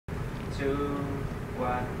2,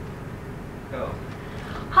 1, go.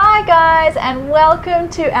 Hi guys, and welcome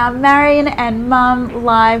to our Marion and Mum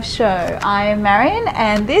live show. I am Marion,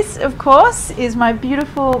 and this of course is my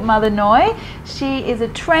beautiful mother Noi. She is a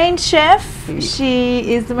trained chef.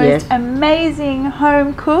 She is the most amazing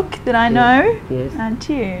home cook that I know. Yes. Aren't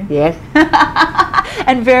you? Yes.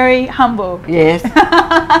 And very humble. Yes.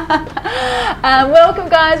 Welcome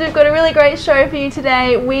guys, we've got a really great show for you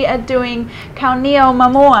today. We are doing khao niao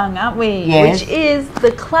mamuang, aren't we? Yes. Which is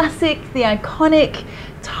the classic, the iconic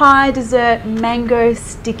Thai dessert mango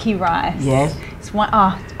sticky rice. Yes. It's one,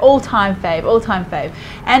 all-time fave, all-time fave.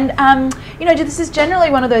 And you know, this is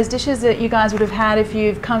generally one of those dishes that you guys would have had if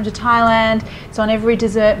you've come to Thailand. It's on every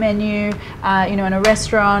dessert menu, you know, in a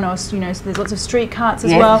restaurant, or you know, so there's lots of street carts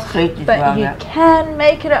as well. But you can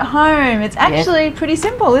make it at home. It's actually pretty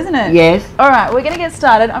simple, isn't it? Yes. All right, we're going to get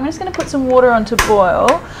started. I'm just going to put some water on to boil,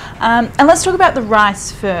 and let's talk about the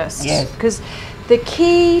rice first. Yes. Because the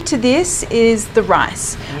key to this is the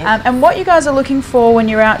rice. Yes. And what you guys are looking for when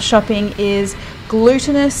you're out shopping is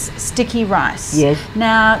glutinous sticky rice. Yes.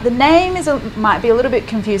 Now, the name might be a little bit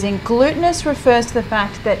confusing. Glutinous refers to the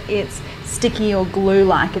fact that it's sticky or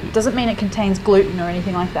glue-like. It doesn't mean it contains gluten or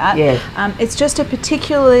anything like that. Yes. It's just a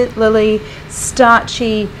particularly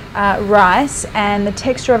starchy rice, and the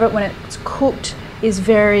texture of it when it's cooked is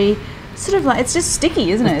very sort of like, it's just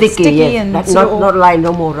sticky, isn't it? Sticky, yes. And not like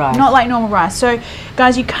normal rice. Not like normal rice. So,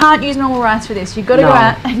 guys, you can't use normal rice for this. You've got to go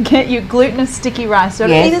out and get your glutinous sticky rice. So,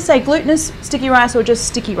 it'll either say glutinous sticky rice or just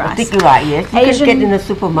sticky rice. Sticky rice, yes. You can get in the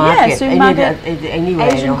supermarket. Yeah, supermarket,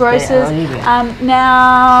 anywhere. Asian grocers.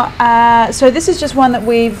 So this is just one that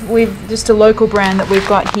we've just a local brand that we've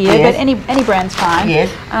got here, but any brand's fine.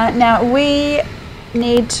 Yes. Now we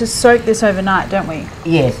need to soak this overnight, don't we?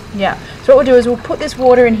 Yes. Yeah. So what we'll do is we'll put this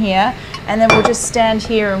water in here, and then we'll just stand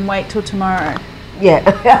here and wait till tomorrow. Yeah.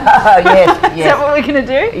 Yes. Is that what we're going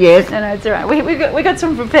to do? Yes. No, it's all right. We got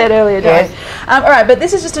some prepared earlier, don't we? All right, but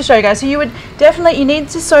this is just to show you guys. So you would you need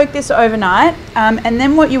to soak this overnight, and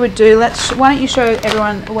then what you would do. Why don't you show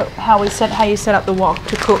everyone how you set up the wok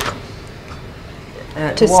to cook?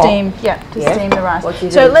 Steam the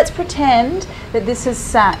rice. So let's pretend that this is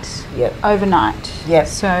sat overnight.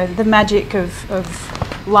 Yes. So the magic of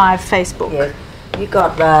live Facebook. Yes. You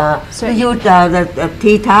got you use the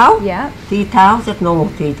tea towel. Yeah. Tea towel, just normal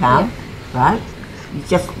tea towel, right? You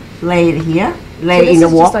just lay it here. Lay in the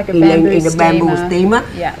wok, like in the bamboo steamer.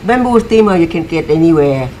 Yeah. Bamboo steamer you can get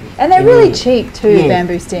anywhere. And they're really cheap too,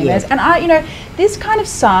 bamboo steamers. And you know, this kind of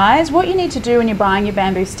size, what you need to do when you're buying your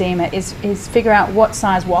bamboo steamer is figure out what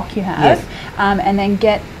size wok you have, and then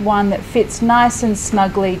get one that fits nice and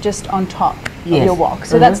snugly just on top of your wok.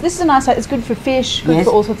 So this is a nice size. It's good for fish, good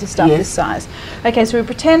for all sorts of stuff this size. Okay, so we've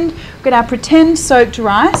got our pretend soaked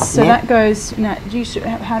rice. So that goes. You know,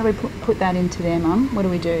 how do we put that into there, Mum? What do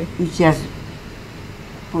we do? You just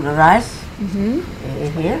put the rice in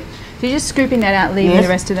here. So you're just scooping that out, leaving the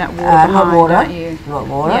rest of that water behind, hot water, aren't you? Hot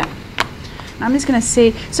water. Yeah. I'm just going to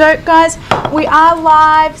see. So, guys, we are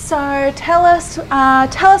live. So tell us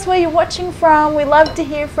where you're watching from. We love to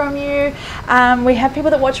hear from you. We have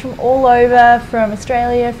people that watch from all over, from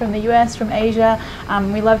Australia, from the US, from Asia.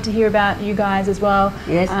 We love to hear about you guys as well.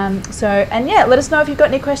 Yes. Let us know if you've got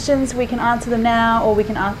any questions. We can answer them now, or we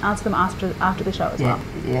can answer them after the show as well.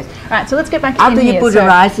 Yes. All right. So let's get back after in here. you put the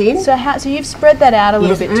rice in. So you've spread that out a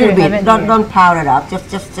little bit too, haven't you? Don't powder it up.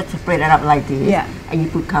 Just spread it up like this. Yeah. And you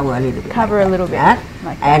put cover a little bit. Cover a little bit.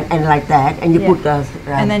 Like that. And like that. And you put the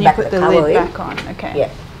and then you put the lid back on. Okay. Yeah.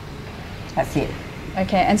 That's it.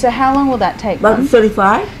 Okay. And so how long will that take? About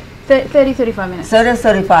 35. 35 minutes.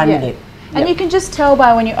 35 minutes. And you can just tell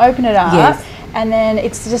by when you open it up. And then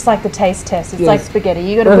it's just like the taste test. It's like spaghetti.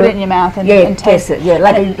 You got to put it in your mouth and taste it. Yeah,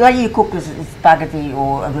 like you cook the spaghetti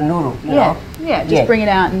or the noodle. You know? Yeah. Just bring it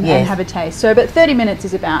out and have a taste. So, but 30 minutes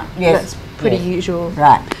is about. That's pretty usual.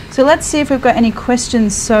 Right. So let's see if we've got any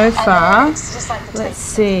questions so far. Let's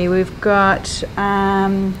see. We've got.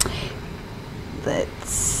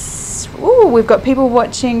 We've got people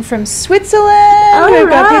watching from Switzerland. We've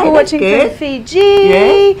got people watching from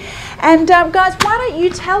Fiji. And guys, why don't you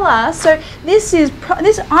tell us? So this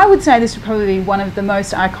I would say this would probably be one of the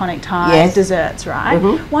most iconic Thai desserts, right?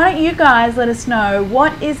 Why don't you guys let us know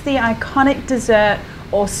what is the iconic dessert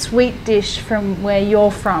or sweet dish from where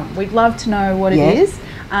you're from? We'd love to know what it is.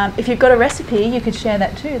 If you've got a recipe, you could share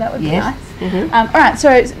that too. That would be nice. All right, so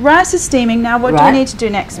rice is steaming. Now, what do we need to do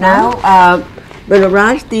next? Now, when the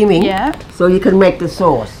rice steaming, so you can make the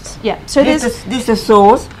sauce. Yeah. So this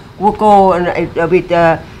sauce will go with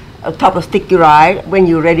top of sticky rice when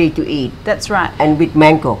you're ready to eat. That's right. And with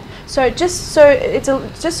mango. So just so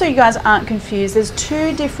you guys aren't confused, there's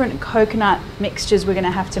 2 different coconut mixtures we're going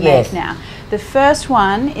to have to make now. The first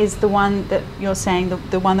one is the one that you're saying,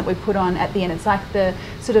 the one that we put on at the end. It's like the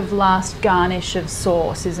sort of last garnish of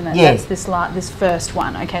sauce, isn't it? Yes. That's this first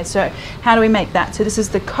one. Okay, so how do we make that? So this is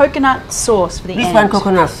the coconut sauce for the end. This one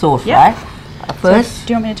coconut sauce, Yep. right? First. So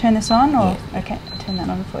do you want me to turn this on? Or Yeah. okay, I'll turn that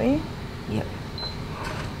on for you. Yep.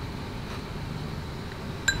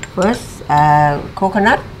 First,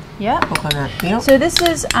 coconut. Yeah. Coconut milk. So this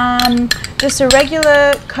is just a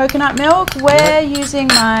regular coconut milk. We're using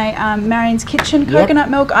my Marion's Kitchen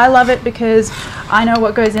coconut milk. I love it because I know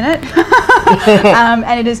what goes in it.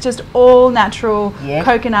 And it is just all natural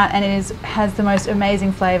coconut, and it has the most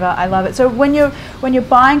amazing flavour. I love it. So when you're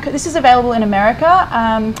buying, this is available in America,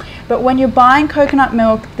 but when you're buying coconut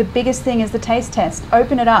milk, the biggest thing is the taste test.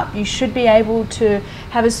 Open it up. You should be able to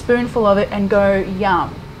have a spoonful of it and go,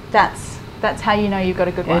 yum. That's how you know you've got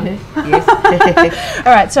a good one. Yes.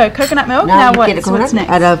 All right, so coconut milk. Now what's next?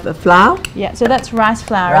 Add of flour. Yeah, so that's rice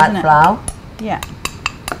flour, isn't it? Rice flour. Yeah.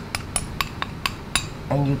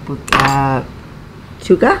 And you put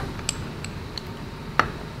sugar.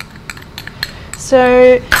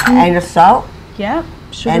 So And the salt. yeah,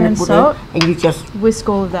 sugar and salt. And you just Whisk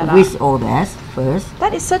all of that up. whisk all that first.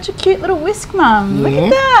 That is such a cute little whisk, Mum. Look at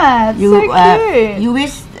Yes. that. You, so cute. You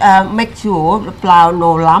whisk, make sure the flour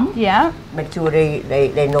no lump. Yeah. Make sure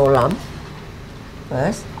they no lump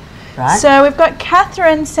first, right? So we've got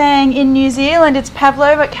Catherine saying in New Zealand it's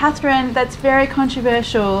pavlova. Catherine, that's very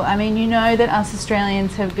controversial. I mean, you know that us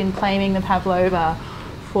Australians have been claiming the pavlova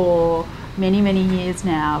for many, many years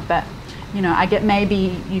now. But, you know, I get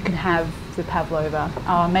maybe you can have the pavlova.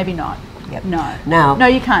 Oh, maybe not. Yep. No. Now,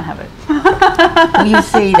 you can't have it. you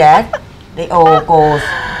see that they all go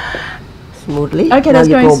smoothly. Okay, now that's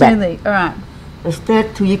you going go back. smoothly. All right.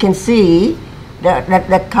 Instead, you can see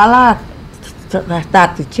the color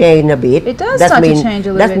start to change a bit. It does start to change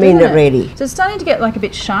a little bit. That means doesn't it? ready. So it's starting to get like a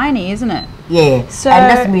bit shiny, isn't it? Yeah, So,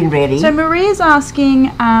 and that's mean ready. So Maria's asking,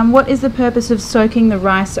 what is the purpose of soaking the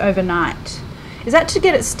rice overnight? Is that to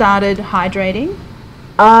get it started hydrating?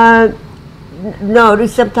 No,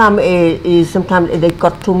 sometimes they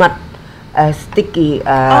got too much sticky.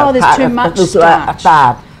 There's too much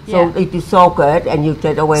starch. So if you soak it and you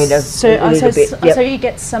take away the little bit. So you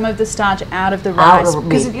get some of the starch out of the Out rice of it.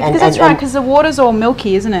 because And- that's and- right, because the water's all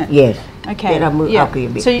milky, isn't it? Yes. Okay. Get a milky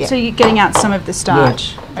bit, So yeah. so you're getting out some of the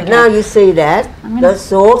starch. Yes. Okay. Now you see that the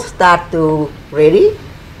sauce start to ready.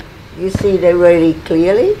 You see they ready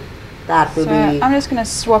clearly. Start to So be. I'm just going to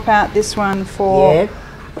swap out this one for Yes.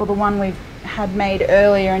 the one we had made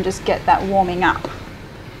earlier and just get that warming up.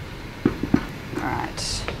 All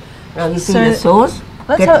right. Now you see So the sauce.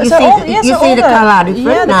 Let's You see the color different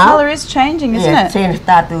yeah, now. the color is changing, isn't it? Change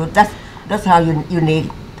start to that's how you need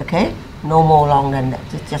it, okay? No more long than that.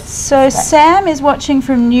 Just So Sam is watching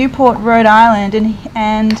from Newport, Rhode Island,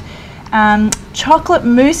 and chocolate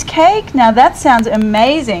mousse cake. Now that sounds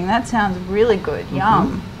amazing. That sounds really good.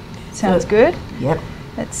 Yum. Sounds good. Yep.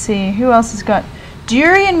 Let's see who else has got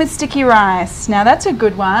durian with sticky rice. Now that's a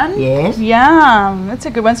good one. Yes. Yum. That's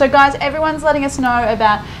a good one. So guys, everyone's letting us know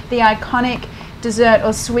about the iconic dessert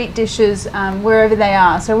or sweet dishes wherever they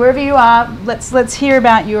are. So wherever you are, let's hear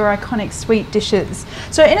about your iconic sweet dishes.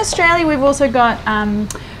 So in Australia, we've also got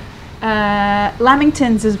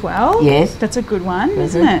lamingtons as well. Yes. That's a good one,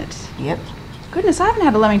 isn't it? Yep. Goodness, I haven't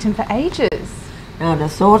had a lamington for ages. Now the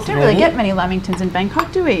sauce Don't ready. really get many lamingtons in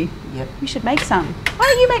Bangkok, do we? Yep. We should make some. Why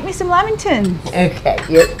don't you make me some lamington? Okay.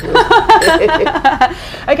 Yep.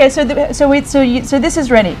 Okay, so this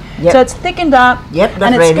is ready. Yep. So it's thickened up. Yep, that's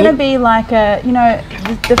and it's ready. going to be like a, you know,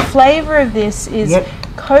 the flavour of this is Yep.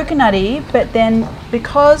 coconutty, but then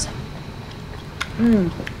because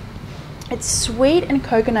it's sweet and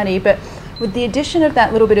coconutty, but with the addition of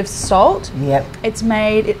that little bit of salt, Yep. it's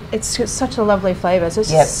such a lovely flavour. So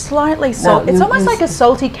it's Yep. slightly salt. It's almost like a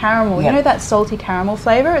salty caramel. Yep. You know that salty caramel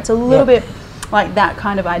flavour? It's a little bit like that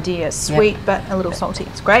kind of idea. Sweet but a little salty.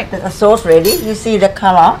 It's great. The sauce ready. You see the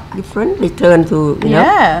color different. It turn to you know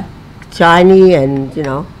Yeah. shiny and you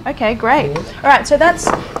know. Okay, great. All right, so that's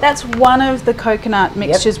one of the coconut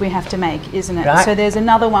mixtures we have to make, isn't it? Right. So there's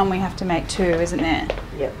another one we have to make too, isn't there?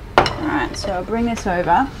 Yep. All right, so I'll bring this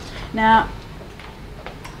over. Now,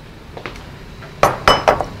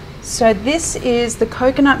 so this is the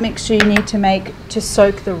coconut mixture you need to make to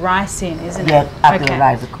soak the rice in, isn't it? Yep, after the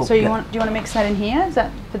rice is cooked, So do you yep. want to mix that in here? Is that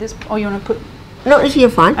for this, or you want to put? No, it's here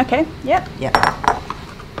fine. Okay. Yep. Yep.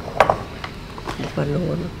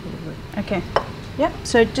 Okay. Yep.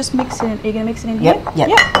 So just mix it in. Are you gonna mix it in here? Yep. Yep.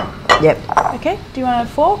 Yep. Okay. Do you want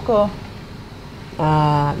a fork or?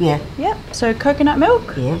 Yeah. Yep. So coconut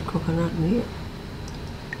milk. Yeah, coconut milk.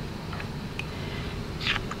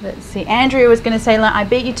 Let's see. Andrea was going to say, I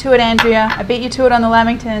beat you to it, Andrea. I beat you to it on the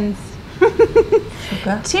Lamingtons.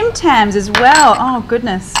 Sugar. Tim Tams as well. Oh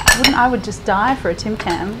goodness. I would just die for a Tim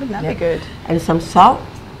Tam. Wouldn't that be good? And some salt.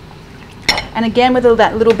 And again with all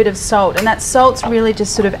that little bit of salt. And that salt's really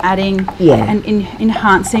just sort of adding and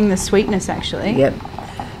enhancing the sweetness actually. Yep.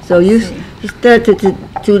 So you start to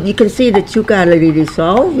you can see the sugar already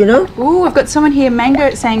dissolve, you know. Ooh, we've got someone here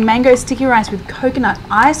saying mango sticky rice with coconut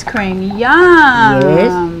ice cream. Yum.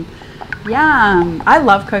 Yes. Yum. I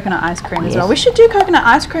love coconut ice cream as well. We should do coconut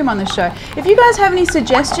ice cream on the show. If you guys have any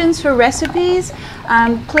suggestions for recipes,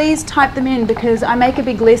 please type them in because I make a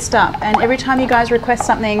big list up and every time you guys request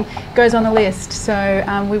something it goes on the list.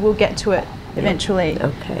 So we will get to it eventually.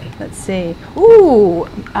 Okay. Let's see. Ooh,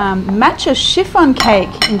 matcha chiffon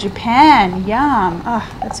cake in Japan. Yum. Oh,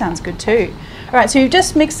 that sounds good too. All right, so you've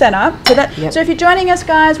just mixed that up. So if you're joining us,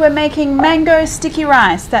 guys, we're making mango sticky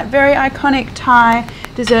rice, that very iconic Thai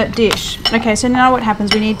dessert dish. Okay, so now what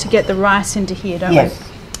happens? We need to get the rice into here, don't we?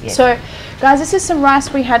 Yes. So, guys, this is some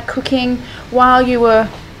rice we had cooking while you were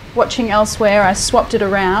watching elsewhere. I swapped it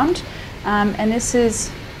around, and this is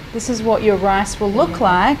what your rice will look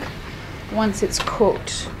like once it's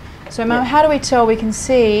cooked. So, Mum, how do we tell? We can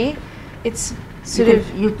see it's sort of...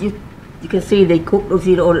 You can see they cook. You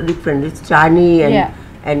see all the different. It's shiny and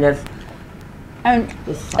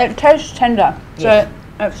it tastes tender. So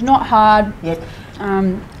it's not hard. Yes.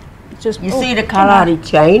 Just you see the colour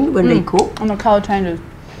change when they cook. And the colour changes.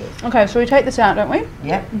 Yes. Okay, so we take this out, don't we?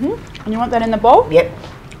 Yep. And you want that in the bowl? Yep.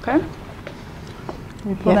 Okay.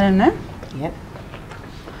 We put that in there. Yep.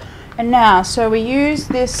 And now, so we use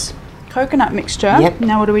this coconut mixture. Yep.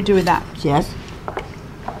 Now what do we do with that? Just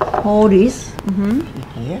hold this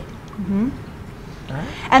here.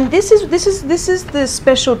 And this is the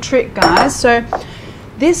special trick, guys. So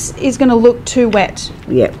this is going to look too wet.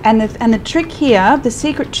 Yep. And the trick here, the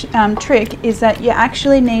secret trick, is that you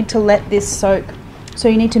actually need to let this soak. So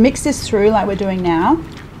you need to mix this through like we're doing now,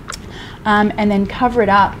 and then cover it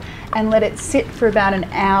up and let it sit for about an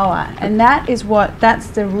hour. And that's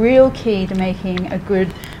the real key to making a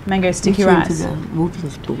good mango sticky rice.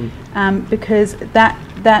 Because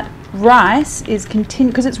that rice is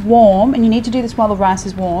because it's warm, and you need to do this while the rice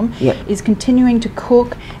is warm. Is continuing to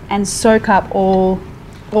cook and soak up all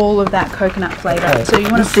of that coconut flavour. Okay. So you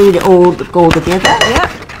want to see it all go together. Yep.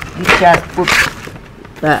 You just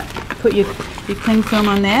put your cling film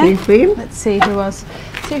on there. Cling film. Let's see who else.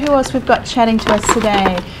 We've got chatting to us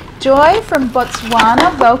today. Joy from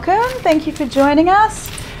Botswana, welcome. Thank you for joining us.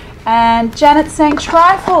 And Janet's saying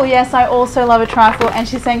trifle. Yes, I also love a trifle. And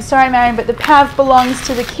she's saying, sorry, Marion, but the pav belongs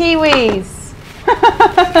to the Kiwis.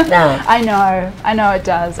 No. I know it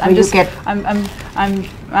does. I'm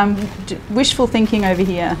wishful thinking over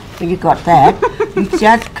here. When you got that, you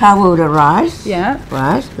just cover the rice. Yeah.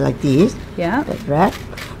 Rice like this. Yeah. Like that.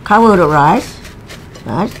 Cover the rice.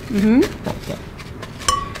 Right. Like that.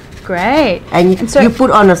 Great. And so you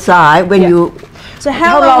put on the side when you. So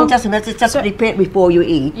how long? Just prepare before you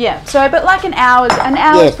eat. Yeah. So, but like an hour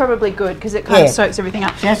is probably good because it kind of soaks everything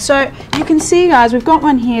up. Yes. So you can see, guys, we've got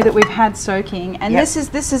one here that we've had soaking, and this is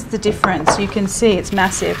the difference. You can see it's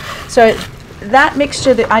massive. So that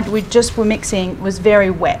mixture that we just were mixing was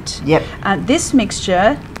very wet. Yep. This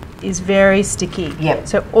mixture is very sticky. Yep.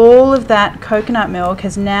 So all of that coconut milk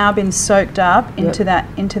has now been soaked up into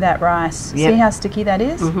that rice. Yep. See how sticky that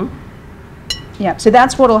is? Yeah. So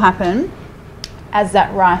that's what'll happen as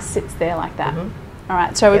that rice sits there like that. All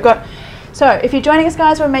right, so we've got, so if you're joining us,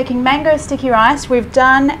 guys, we're making mango sticky rice. We've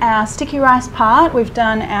done our sticky rice part. We've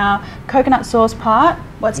done our coconut sauce part.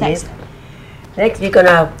 What's next? Next, you're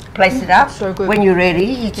gonna place it up. So good. When you're ready,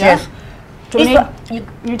 you just. You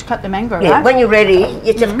need to cut the mango, right? When you're ready,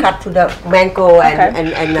 you just cut to the mango and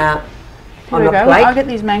on the plate. I'll get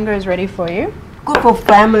these mangoes ready for you. Good for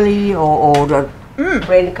family or the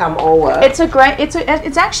friend come over. It's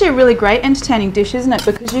actually a really great entertaining dish, isn't it?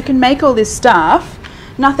 Because you can make all this stuff.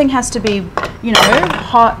 Nothing has to be,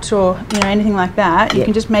 hot or anything like that. You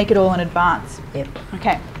can just make it all in advance. Yep.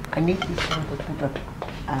 Okay. I need to put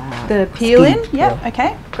the peel in. Yep. Yeah.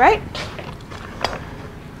 Okay. Great.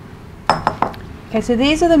 Okay, so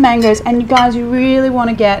these are the mangoes, and you guys, you really want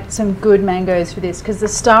to get some good mangoes for this because the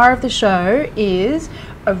star of the show is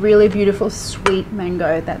a really beautiful sweet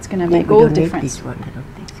mango that's going to make all the difference. This one, I don't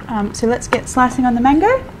think so. So let's get slicing on the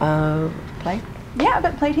mango. Plate? Yeah, I've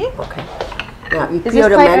got a plate here. Okay. Now you Is peel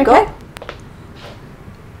the mango. Okay?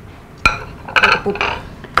 Put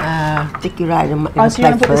sticky rice in the So you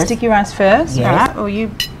want to put first. the sticky rice first? Yes. All right. Or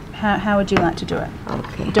you How would you like to do it?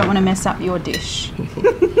 Okay. You don't want to mess up your dish.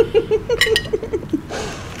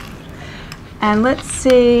 And let's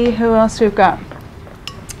see who else we've got.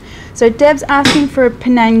 So Deb's asking for a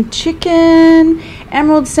Penang chicken.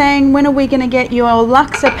 Emerald's saying, when are we going to get your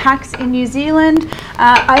Laksa packs in New Zealand?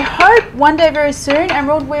 I hope one day very soon.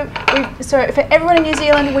 Emerald, so for everyone in New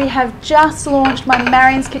Zealand, we have just launched my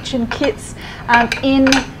Marion's Kitchen kits in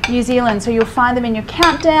New Zealand. So you'll find them in your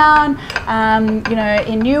countdown, you know,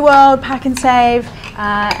 in New World, Pack and Save.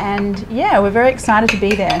 And yeah, we're very excited to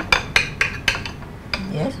be there.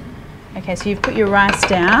 Yes. Okay, so you've put your rice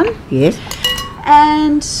down. Yes.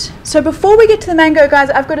 And so before we get to the mango, guys,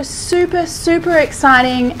 I've got a super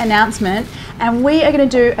exciting announcement, and we are going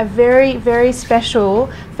to do a very special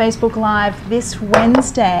Facebook Live this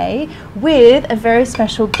Wednesday with a very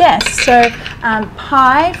special guest. So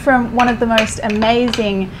Pai from one of the most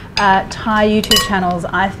amazing Thai YouTube channels,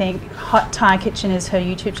 I think. Hot Thai Kitchen is her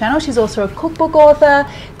YouTube channel. She's also a cookbook author,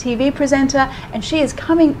 TV presenter, and she is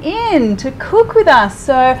coming in to cook with us.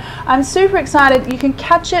 So I'm super excited. You can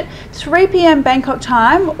catch it 3 p.m. Bangkok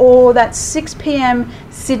time, or that's 6 p.m.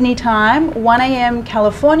 Sydney time, 1 a.m.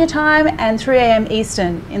 California time, and 3 a.m.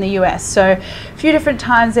 Eastern in the US. So a few different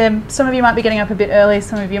times there. Some of you might be getting up a bit early,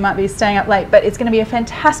 some of you might be staying up late, but it's going to be a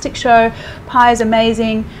fantastic show. Pai is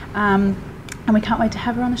amazing, and we can't wait to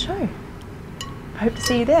have her on the show. Hope to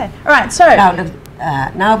see you there. All right, so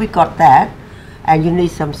now we got that, and you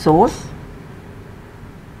need some sauce.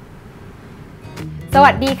 ส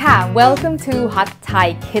วัสดีค่ะ Welcome to Hot Thai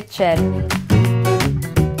Kitchen.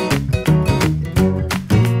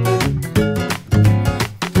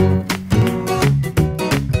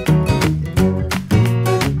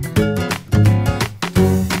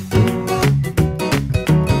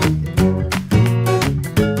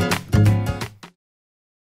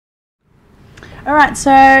 Alright,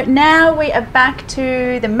 so now we are back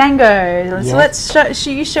to the mango. Yes. So let's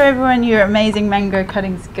show everyone your amazing mango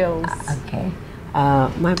cutting skills. Okay.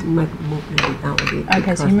 My move it out a bit.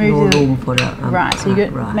 Okay, so you move no the room for the right. So you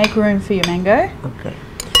right. make room for your mango. Okay.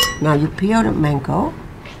 Now you peel the mango.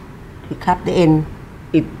 You cut the end,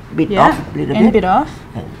 bit Yeah, off a little end bit. bit off.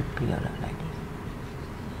 And you peel it like this.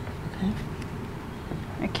 Okay.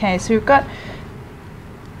 Okay, so we've got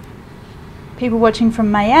people watching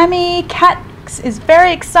from Miami. Kat is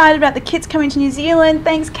very excited about the kits coming to New Zealand.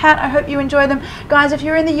 Thanks, Kat. I hope you enjoy them. Guys, if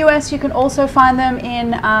you're in the US, you can also find them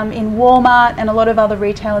in Walmart and a lot of other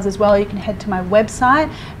retailers as well. You can head to my website,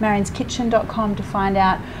 marionskitchen.com, to find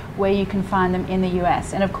out where you can find them in the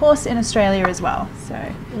US. And of course in Australia as well. So,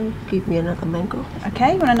 Give me another mango.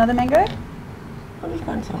 okay, you want another mango? Oh, this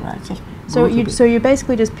one's alright. Just So you're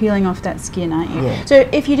basically just peeling off that skin, aren't you? Yeah. So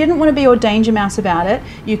if you didn't want to be all danger mouse about it,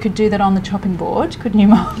 you could do that on the chopping board, couldn't you,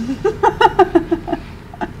 Mom?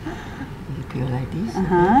 You peel like this.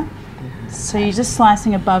 Uh-huh. So you're just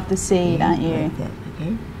slicing above the seed, aren't you? Like that,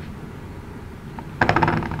 okay.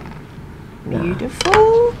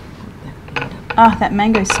 Beautiful. Oh, that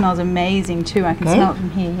mango smells amazing too. I can smell it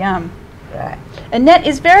from here. Yum. Right. Annette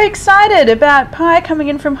is very excited about Pai coming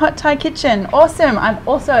in from Hot Thai Kitchen. Awesome. I'm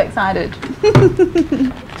also excited.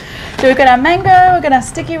 So we've got our mango, we've got our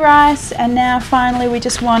sticky rice, and now finally we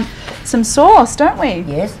just want some sauce, don't we?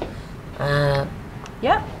 Yes.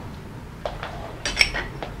 Yep.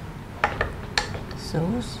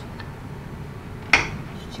 Sauce.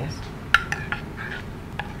 Just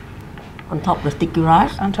on top of the sticky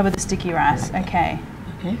rice. On top of the sticky rice. Okay.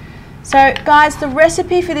 Okay. So guys, the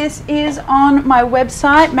recipe for this is on my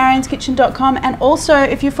website, marionskitchen.com, and also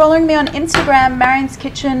if you're following me on Instagram, Marion's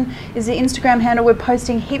Kitchen is the Instagram handle. We're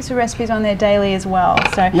posting heaps of recipes on there daily as well.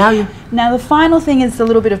 So now the final thing is a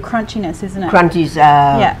little bit of crunchiness, isn't it? Crunchies.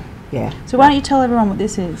 Yeah. Yeah. So why don't you tell everyone what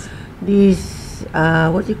this is? This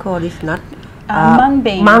what do you call this nut? Mung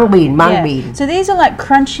bean. Mung bean. So these are like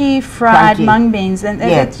crunchy fried Crunchy. mung beans, and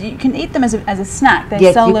you can eat them as a snack.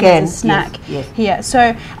 They sell them as a snack here.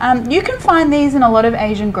 So you can find these in a lot of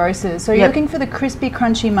Asian grocers. So you're looking for the crispy,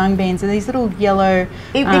 crunchy mung beans. They're these little yellow.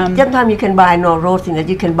 Sometimes you can buy no roasting it.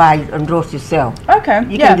 You can buy and roast yourself. Okay.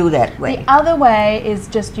 You can do that way. The other way is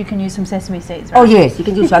just you can use some sesame seeds. Right? Oh yes, you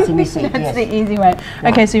can use sesame seeds. That's the easy way.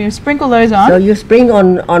 Okay, so you sprinkle those on. So you sprinkle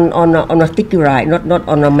on a sticky rice, not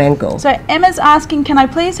on a mango. So Emma's asking, can I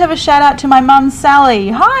please have a shout out to my mum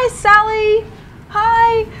Sally? Hi Sally.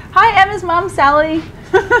 Hi Emma's mum Sally.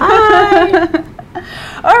 Hi.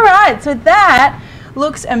 All right, so that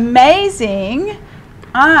looks amazing.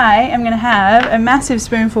 I am going to have a massive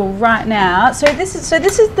spoonful right now. So this is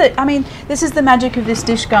the magic of this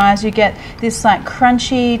dish, guys. You get this like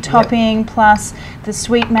crunchy topping plus the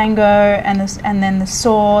sweet mango and then the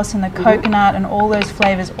sauce and the coconut and all those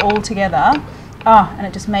flavors all together. Oh, and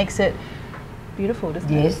it just makes it beautiful,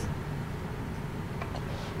 doesn't it? Yes.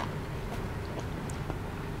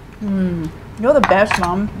 You're the best,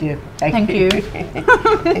 Mum. Yeah. Thank you.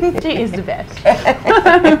 She is the best.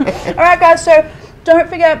 All right, guys, so don't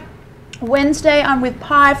forget, Wednesday I'm with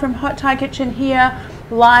Pi from Hot Thai Kitchen here,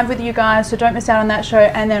 live with you guys, so don't miss out on that show.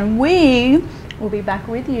 And then we will be back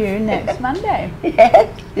with you next Monday.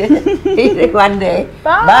 Yes. One day.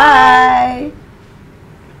 Bye. Bye.